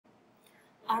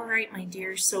Alright, my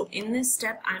dears, so in this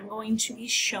step I'm going to be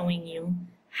showing you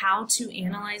how to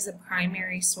analyze a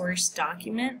primary source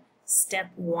document,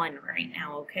 step 1 right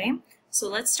now, okay? So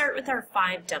let's start with our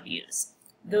 5 W's.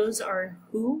 Those are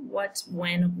who, what,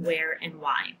 when, where, and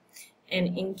why.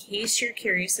 And in case you're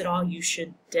curious at all, you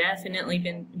should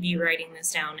definitely be writing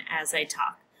this down as I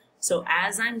talk. So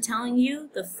as I'm telling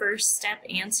you, the first step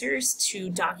answers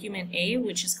to document A,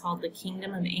 which is called the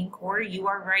Kingdom of Angkor, you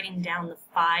are writing down the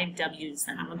 5 W's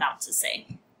that I'm about to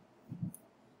say.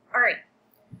 All right,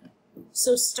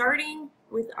 so starting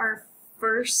with our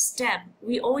first step,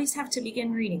 we always have to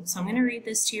begin reading. So I'm going to read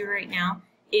this to you right now.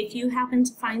 If you happen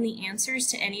to find the answers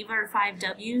to any of our 5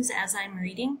 W's as I'm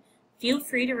reading, feel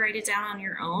free to write it down on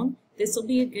your own. This will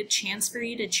be a good chance for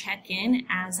you to check in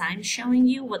as I'm showing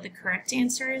you what the correct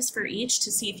answer is for each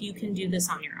to see if you can do this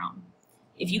on your own.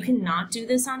 If you cannot do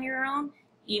this on your own,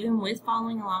 even with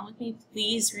following along with me,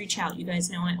 please reach out. You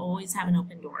guys know I always have an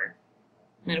open door,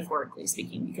 metaphorically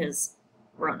speaking, because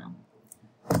Rona.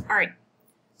 All right,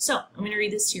 so I'm going to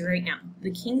read this to you right now.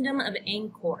 The Kingdom of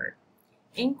Angkor.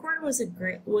 Angkor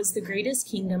was the greatest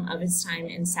kingdom of its time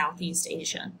in Southeast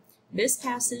Asia. This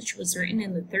passage was written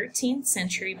in the 13th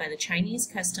century by the Chinese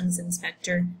customs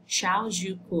inspector Xiao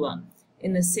Zhukua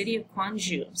in the city of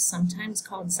Quanzhou, sometimes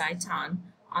called Zaitan,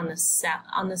 on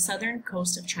the southern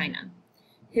coast of China.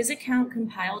 His account,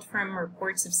 compiled from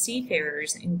reports of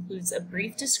seafarers, includes a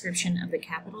brief description of the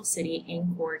capital city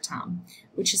Angkor Thom,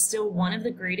 which is still one of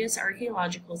the greatest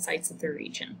archaeological sites of the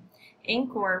region.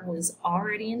 Angkor was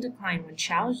already in decline when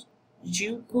Xiao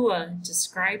Zhukua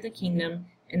described the kingdom,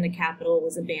 and the capital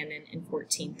was abandoned in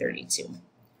 1432.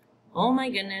 Oh my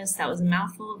goodness, that was a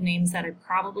mouthful of names that I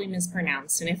probably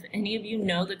mispronounced, and if any of you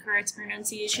know the correct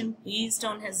pronunciation, please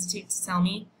don't hesitate to tell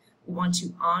me. We want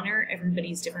to honor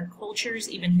everybody's different cultures,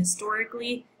 even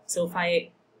historically, so if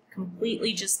I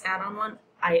completely just add on one,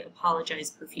 I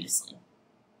apologize profusely.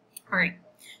 Alright,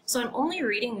 so I'm only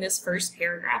reading this first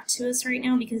paragraph to us right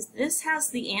now because this has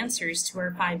the answers to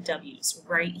our 5 W's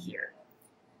right here.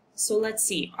 So let's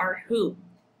see, our who.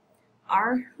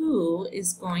 Our who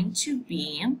is going to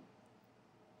be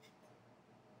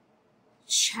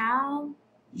Xiao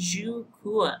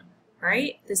Zhukua,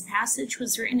 right? This passage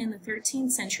was written in the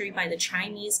 13th century by the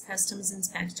Chinese customs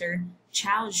inspector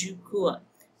Xiao Zhukua.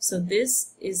 So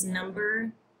this is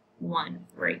number 1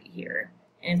 right here.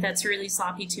 And if that's really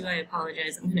sloppy too, I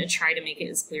apologize. I'm going to try to make it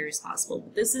as clear as possible.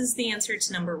 But this is the answer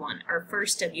to number 1, our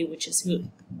first W, which is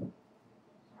who.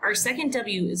 Our second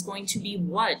W is going to be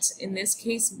what. In this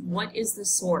case, what is the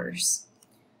source?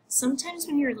 Sometimes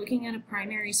when you're looking at a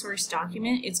primary source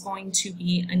document, it's going to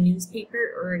be a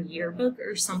newspaper or a yearbook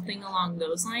or something along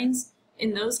those lines.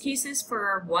 In those cases, for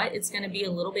our what, it's going to be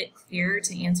a little bit clearer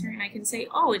to answer, and I can say,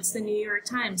 oh, it's the New York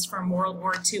Times from World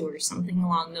War II or something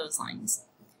along those lines.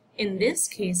 In this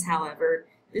case, however,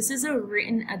 this is a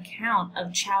written account of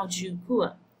Xiao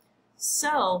Zhukua.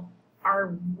 So, our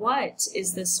what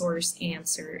is the source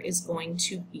answer is going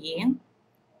to be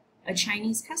a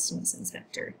Chinese customs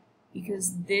inspector,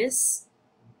 because this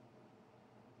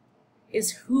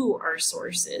is who our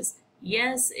source is.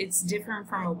 Yes, it's different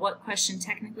from a what question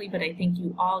technically, but I think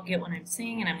you all get what I'm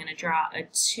saying, and I'm going to draw a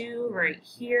 2 right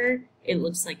here. It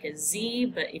looks like a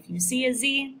Z, but if you see a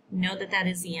Z, know that that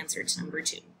is the answer to number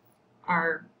 2.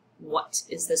 Our what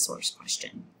is the source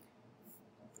question.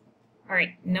 All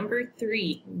right, number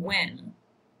 3, when.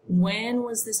 When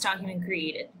was this document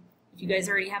created? If you guys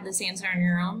already have this answer on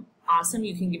your own, awesome.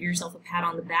 You can give yourself a pat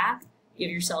on the back,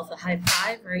 give yourself a high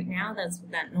five right now. That's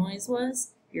what that noise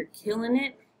was. You're killing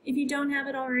it. If you don't have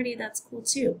it already, that's cool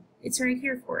too. It's right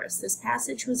here for us. This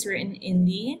passage was written in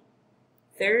the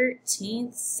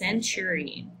 13th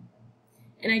century.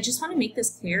 And I just want to make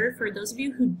this clear for those of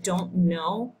you who don't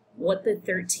know what the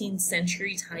 13th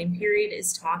century time period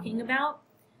is talking about.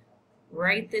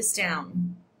 Write this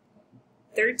down.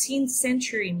 13th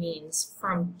century means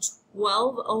from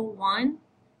 1201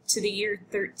 to the year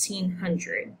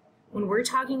 1300. When we're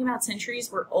talking about centuries,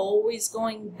 we're always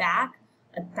going back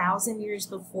 1,000 years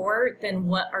before than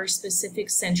what our specific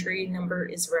century number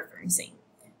is referencing.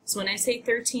 So when I say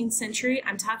 13th century,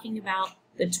 I'm talking about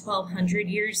the 1200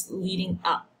 years leading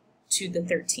up to the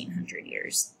 1300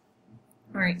 years.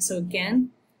 All right, so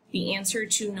again, the answer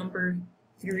to number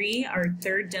 3, our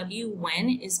third W, when,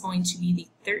 is going to be the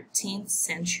 13th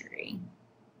century.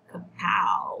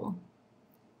 Kapow.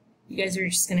 You guys are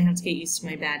just going to have to get used to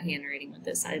my bad handwriting with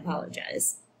this. I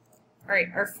apologize. All right,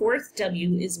 our fourth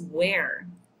W is where.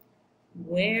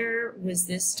 Where was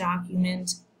this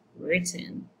document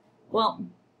written? Well,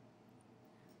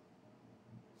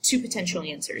 2 potential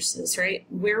answers to this, right?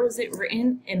 Where was it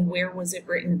written and where was it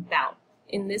written about?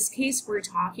 in this case, we're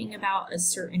talking about a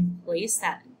certain place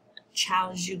that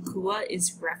Chao Zhukua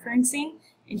is referencing,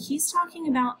 and he's talking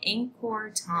about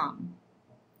Angkor Thom,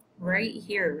 right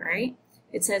here, right?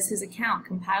 It says his account,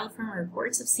 compiled from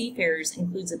reports of seafarers,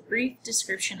 includes a brief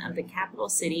description of the capital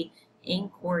city,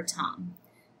 Angkor Thom.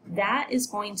 That is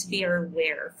going to be our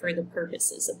where for the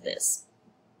purposes of this.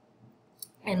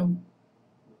 And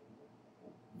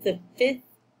the fifth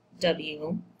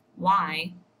W,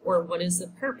 why, or what is the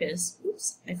purpose,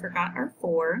 oops, I forgot our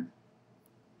 4.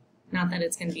 Not that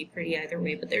it's going to be pretty either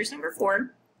way, but there's number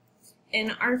 4.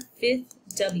 And our fifth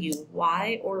W,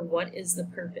 why or what is the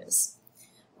purpose?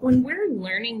 When we're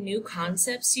learning new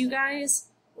concepts, you guys,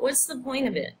 what's the point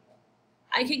of it?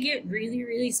 I could get really,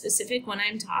 really specific when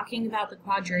I'm talking about the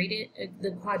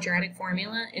quadratic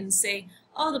formula and say,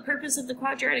 oh, the purpose of the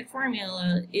quadratic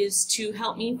formula is to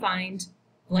help me find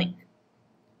blank.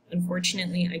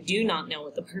 Unfortunately, I do not know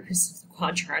what the purpose of the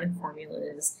quadratic formula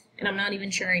is, and I'm not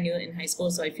even sure I knew it in high school,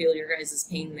 so I feel your guys'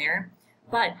 pain there.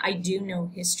 But I do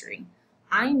know history.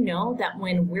 I know that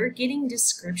when we're getting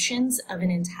descriptions of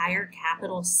an entire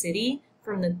capital city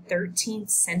from the 13th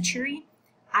century,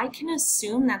 I can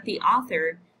assume that the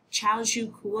author, Chao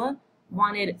Zhukua,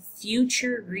 wanted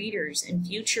future readers and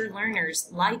future learners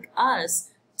like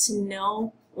us to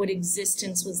know what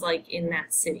existence was like in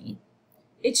that city.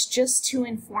 It's just to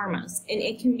inform us, and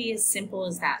it can be as simple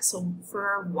as that. So for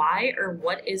our why, or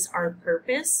what is our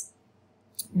purpose,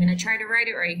 I'm going to try to write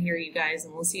it right here, you guys,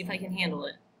 and we'll see if I can handle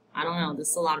it. I don't know, this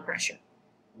is a lot of pressure.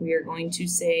 We are going to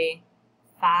say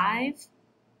 5,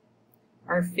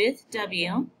 our fifth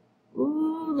W.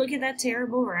 Ooh, look at that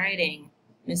terrible writing.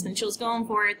 Miss Mitchell's going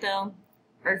for it, though.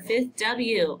 Our fifth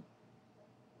W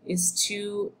is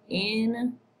to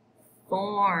inform.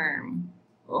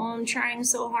 Oh, I'm trying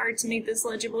so hard to make this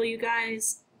legible, you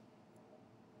guys.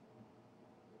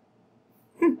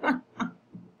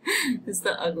 This is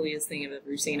the ugliest thing I've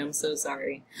ever seen. I'm so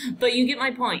sorry. But you get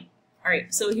my point. All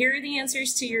right, so here are the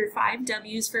answers to your 5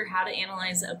 W's for how to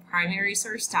analyze a primary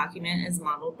source document as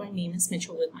modeled by me, Miss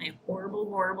Mitchell, with my horrible,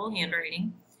 horrible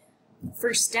handwriting.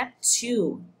 For step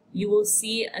 2, you will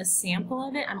see a sample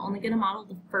of it. I'm only going to model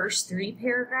the first 3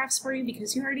 paragraphs for you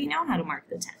because you already know how to mark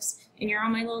the text. And you're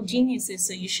on my little geniuses,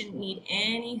 so you shouldn't need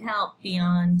any help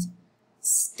beyond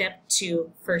step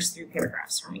 2, first 3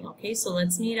 paragraphs from me, okay? So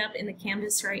let's meet up in the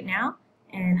Canvas right now,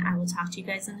 and I will talk to you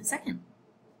guys in a second.